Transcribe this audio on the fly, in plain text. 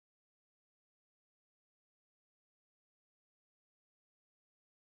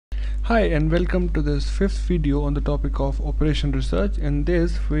Hi and welcome to this fifth video on the topic of operation research. In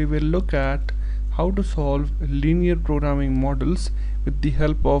this we will look at how to solve linear programming models with the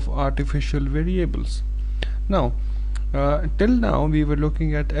help of artificial variables. Now till now we were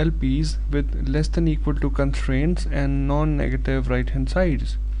looking at LPs with less than equal to constraints and non-negative right hand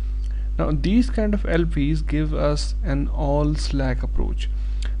sides. Now these kind of LPs give us an all slack approach.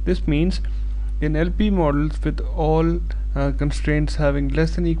 This means in LP models with all constraints having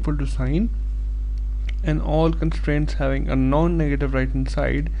less than equal to sign and all constraints having a non-negative right hand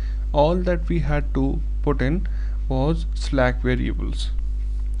side, all that we had to put in was slack variables.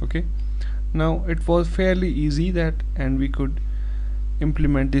 Okay, now it was fairly easy and we could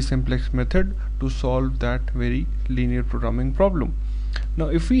implement the simplex method to solve that very linear programming problem. Now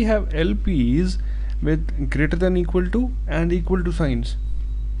if we have LPs with greater than equal to and equal to signs,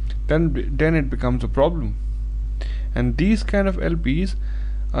 then it becomes a problem, and these kind of LPs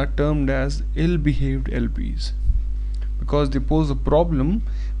are termed as ill-behaved LPs because they pose a problem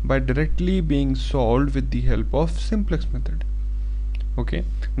by directly being solved with the help of simplex method. Okay,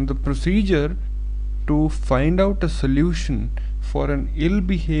 and the procedure to find out a solution for an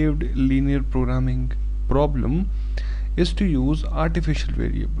ill-behaved linear programming problem is to use artificial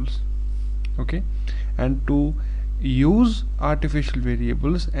variables. Okay, and to use artificial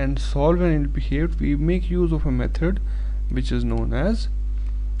variables and solve an ill-behaved, we make use of a method which is known as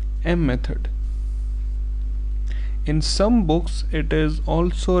M method. In some books it is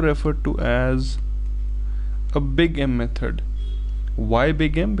also referred to as a big M method. Why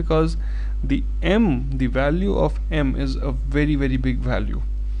big M? Because the value of M is a very big value.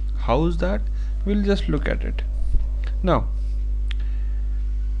 How is that? We'll just look at it. Now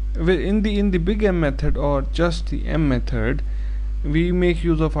in the big M method, or just the M method, we make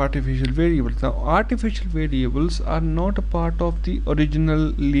use of artificial variables. Now artificial variables are not a part of the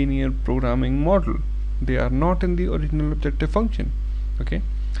original linear programming model. They are not in the original objective function. Okay,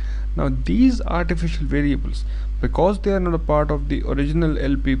 now these artificial variables, because they are not a part of the original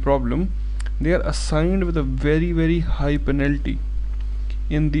LP problem, they are assigned with a very high penalty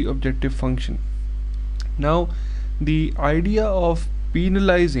in the objective function. Now the idea of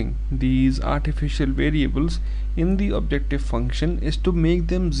penalizing these artificial variables in the objective function is to make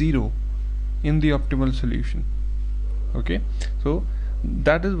them zero in the optimal solution. Okay, so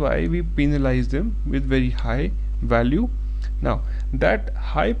that is why we penalize them with very high value. Now that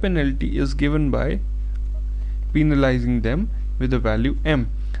high penalty is given by penalizing them with the value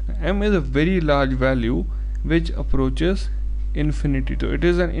M. M is a very large value which approaches infinity, so it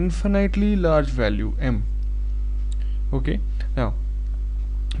is an infinitely large value M. Okay, now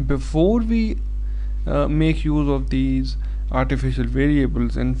before we make use of these artificial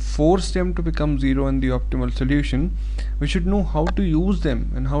variables and force them to become zero in the optimal solution, we should know how to use them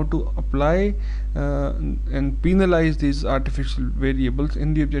and how to apply and penalize these artificial variables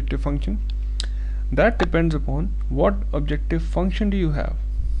in the objective function. That depends upon what objective function do you have.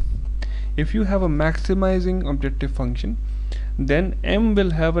 If you have a maximizing objective function, then M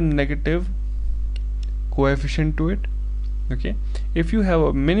will have a negative coefficient to it. Okay, if you have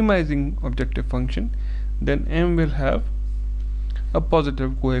a minimizing objective function, then M will have a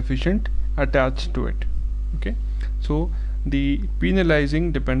positive coefficient attached to it. Okay, so the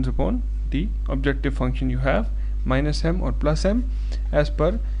penalizing depends upon the objective function you have, minus M or plus M, as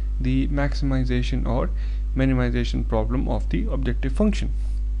per the maximization or minimization problem of the objective function.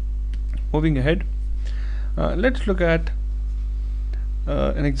 Moving ahead, let's look at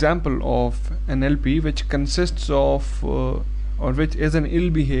an example of an LP which consists of or which is an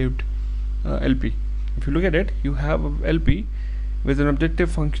ill-behaved LP. If you look at it, you have a LP with an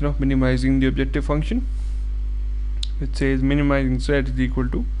objective function of minimizing the objective function, which says minimizing z is equal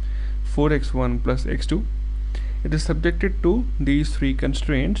to 4x1 plus x2. It is subjected to these three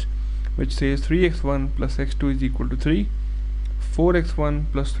constraints, which says 3x1 plus x2 is equal to 3, 4x1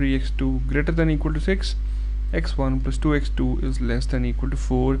 plus 3x2 greater than equal to 6, x1 plus 2x2 is less than equal to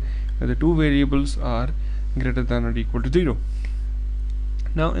 4, and the two variables are greater than or equal to 0.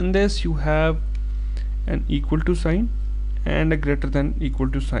 Now in this you have an equal to sign and a greater than equal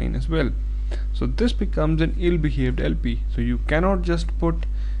to sign as well. So this becomes an ill-behaved LP. So you cannot just put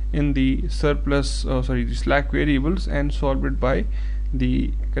in the the slack variables and solve it by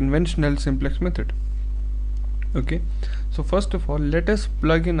the conventional simplex method. Okay, so first of all, let us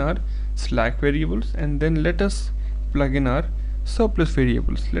plug in our slack variables and then let us plug in our surplus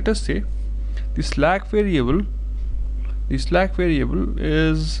variables. Let us say the slack variable is,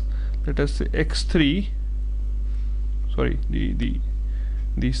 let us say, x3. Sorry, the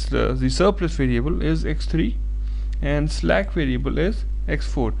surplus variable is x3 and slack variable is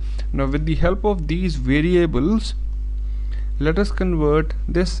x4. Now with the help of these variables, let us convert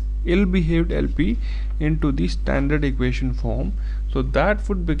this ill-behaved LP into the standard equation form. So that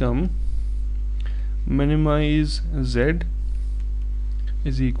would become minimize z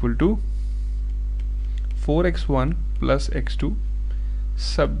is equal to 4x1 plus x2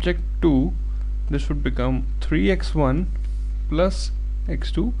 subject to, this would become 3x1 plus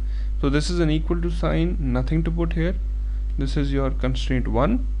x2. So this is an equal to sign, nothing to put here. This is your constraint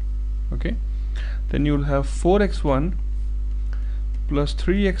 1. Okay, then you will have 4x1 plus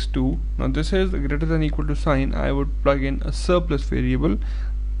 3x2. Now this is greater than equal to sign. I would plug in a surplus variable.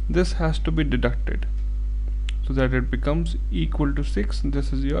 This has to be deducted so that it becomes equal to 6.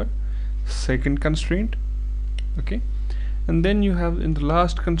 This is your second constraint. Okay, and then you have in the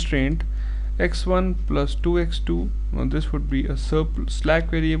last constraint x1 plus 2x2. Now this would be a slack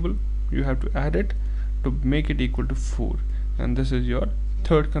variable. You have to add it to make it equal to 4, and this is your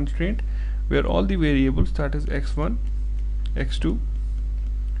third constraint where all the variables, that is x1, x2,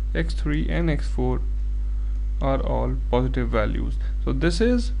 x3 and x4, are all positive values. So this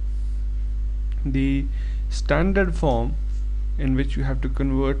is the standard form in which you have to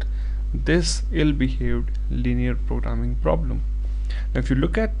convert this ill-behaved linear programming problem. Now if you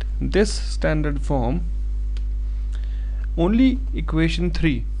look at this standard form, only equation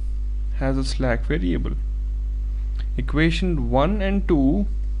 3 has a slack variable. Equation 1 and 2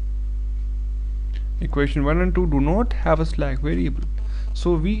 do not have a slack variable.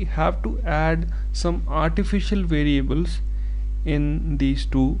 So we have to add some artificial variables in these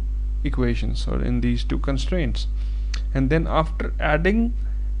two equations or in these two constraints, and then after adding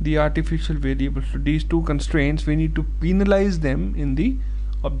the artificial variables to these two constraints, we need to penalize them in the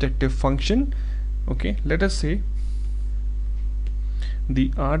objective function. Okay, let us say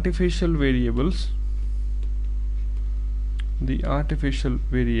the artificial variables they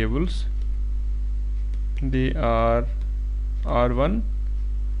are R1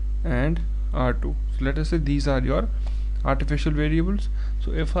 and R2. So let us say these are your artificial variables.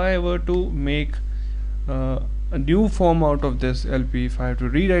 So if I were to make a new form out of this LP, if I have to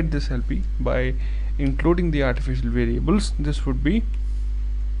rewrite this LP by including the artificial variables, this would be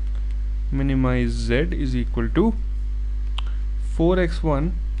minimize z is equal to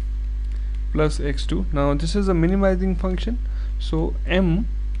 4x1 plus x2. Now this is a minimizing function, so m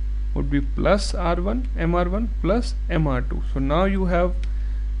would be plus r1 mr1 plus mr2. So now you have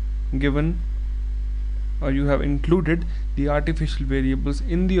given or you have included the artificial variables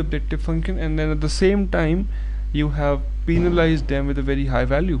in the objective function, and then at the same time you have penalized them with a very high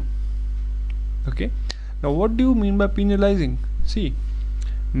value. Okay, now what do you mean by penalizing? See,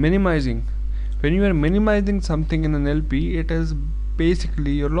 minimizing, when you are minimizing something in an LP, it is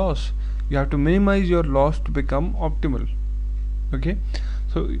basically your loss. You have to minimize your loss to become optimal. Okay,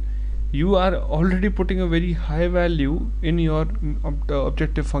 so you are already putting a very high value in your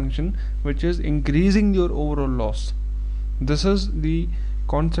objective function, which is increasing your overall loss. This is the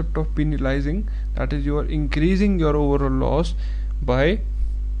concept of penalizing, that is, you are increasing your overall loss by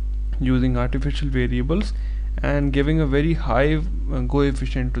using artificial variables and giving a very high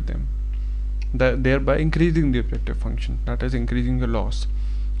coefficient to them, thereby increasing the objective function, that is increasing your loss.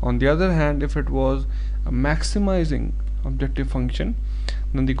 On the other hand, if it was a maximizing objective function,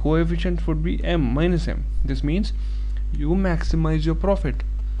 then the coefficient would be m minus m. This means you maximize your profit.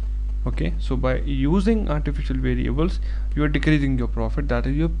 Okay, so by using artificial variables, you are decreasing your profit, that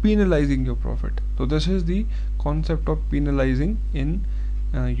is, you are penalizing your profit. So this is the concept of penalizing in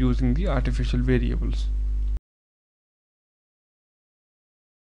using the artificial variables.